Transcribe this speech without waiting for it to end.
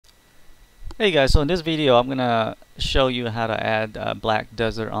Hey guys, so in this video I'm gonna show you how to add Black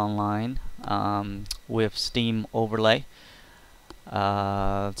Desert Online with Steam overlay.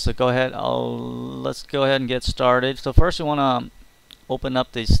 So let's go ahead and get started. So first you want to open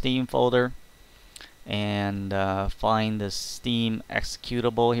up the Steam folder and find the Steam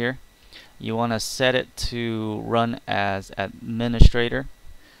executable here. You want to set it to run as administrator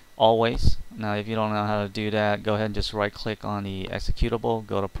always. Now if you don't know how to do that, go ahead and just right click on the executable,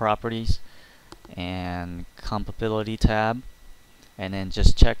 go to properties and compatibility tab, and then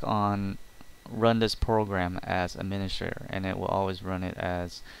just check on run this program as administrator, and it will always run it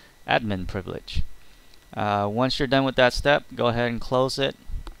as admin privilege. Once you're done with that step, go ahead and close it.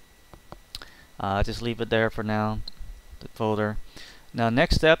 Just leave it there for now, the folder. Now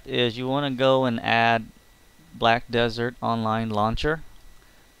next step is you want to go and add Black Desert Online Launcher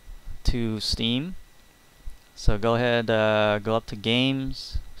to Steam. So go ahead, go up to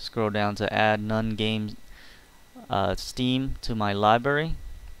games, scroll down to add non-game Steam to my library,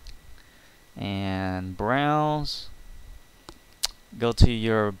 and browse. Go to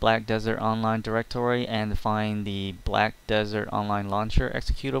your Black Desert Online directory and find the Black Desert Online Launcher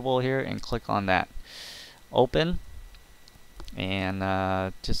executable here and click on that. Open, and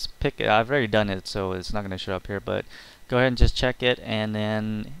just pick it. I've already done it, so it's not going to show up here, but go ahead and just check it and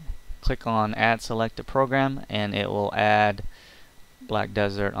then click on add selected program, and it will add Black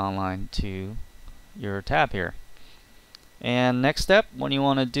Desert Online to your tab here. And next step, what you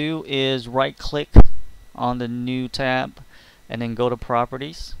want to do is right click on the new tab and then go to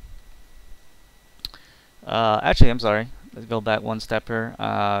properties. Actually, I'm sorry, let's go back one step here.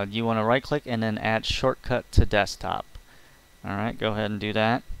 You want to right click and then add shortcut to desktop. Alright, go ahead and do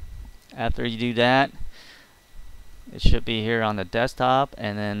that. After you do that, it should be here on the desktop,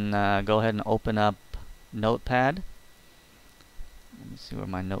 and then go ahead and open up Notepad. Let me see where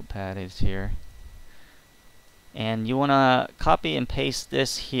my notepad is here. And you want to copy and paste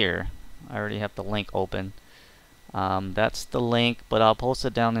this here. I already have the link open. That's the link, but I'll post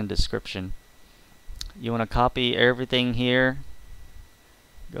it down in the description. You want to copy everything here.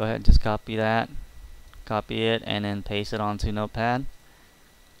 Go ahead and just copy that. Copy it and then paste it onto Notepad.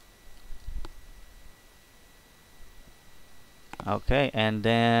 Okay, and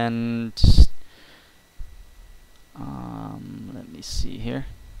then just, let me see here.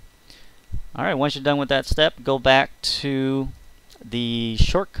 Alright, once you're done with that step, go back to the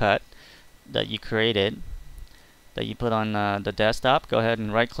shortcut that you created, that you put on the desktop. Go ahead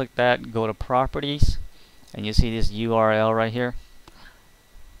and right click that, go to properties, and you see this URL right here.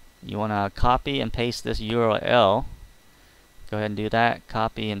 You want to copy and paste this URL. Go ahead and do that,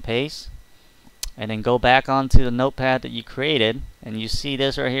 copy and paste. And then go back onto the notepad that you created, and you see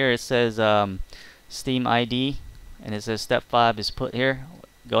this right here. It says SteamID, and it says step 5 is put here.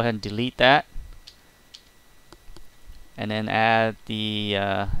 Go ahead and delete that, and then add the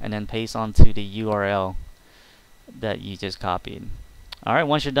and then paste onto the URL that you just copied. Alright,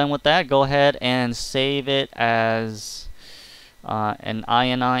 once you're done with that, go ahead and save it as an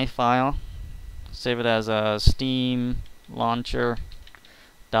INI file. Save it as a Steam Launcher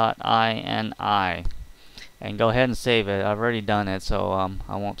 .ini, and go ahead and save it. I've already done it, so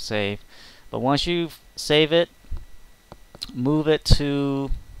I won't save. But once you save it, move it to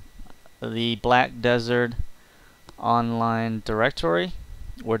the Black Desert Online directory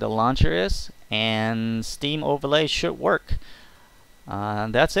where the launcher is, and Steam overlay should work.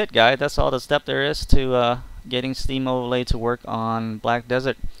 That's it, guys. That's all the step there is to getting Steam overlay to work on Black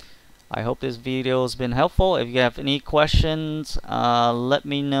Desert. I hope this video has been helpful. If you have any questions, let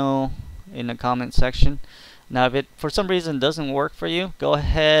me know in the comment section. Now, if it for some reason doesn't work for you, go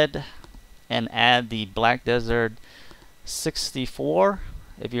ahead and add the Black Desert 64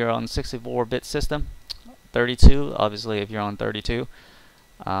 if you're on 64-bit system, 32 obviously if you're on 32,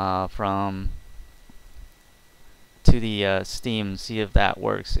 from to the Steam. See if that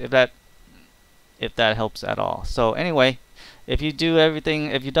works, if that helps at all. So anyway, if you've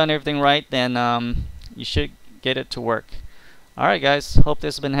done everything right, then you should get it to work. Alright guys, hope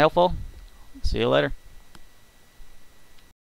this has been helpful. See you later.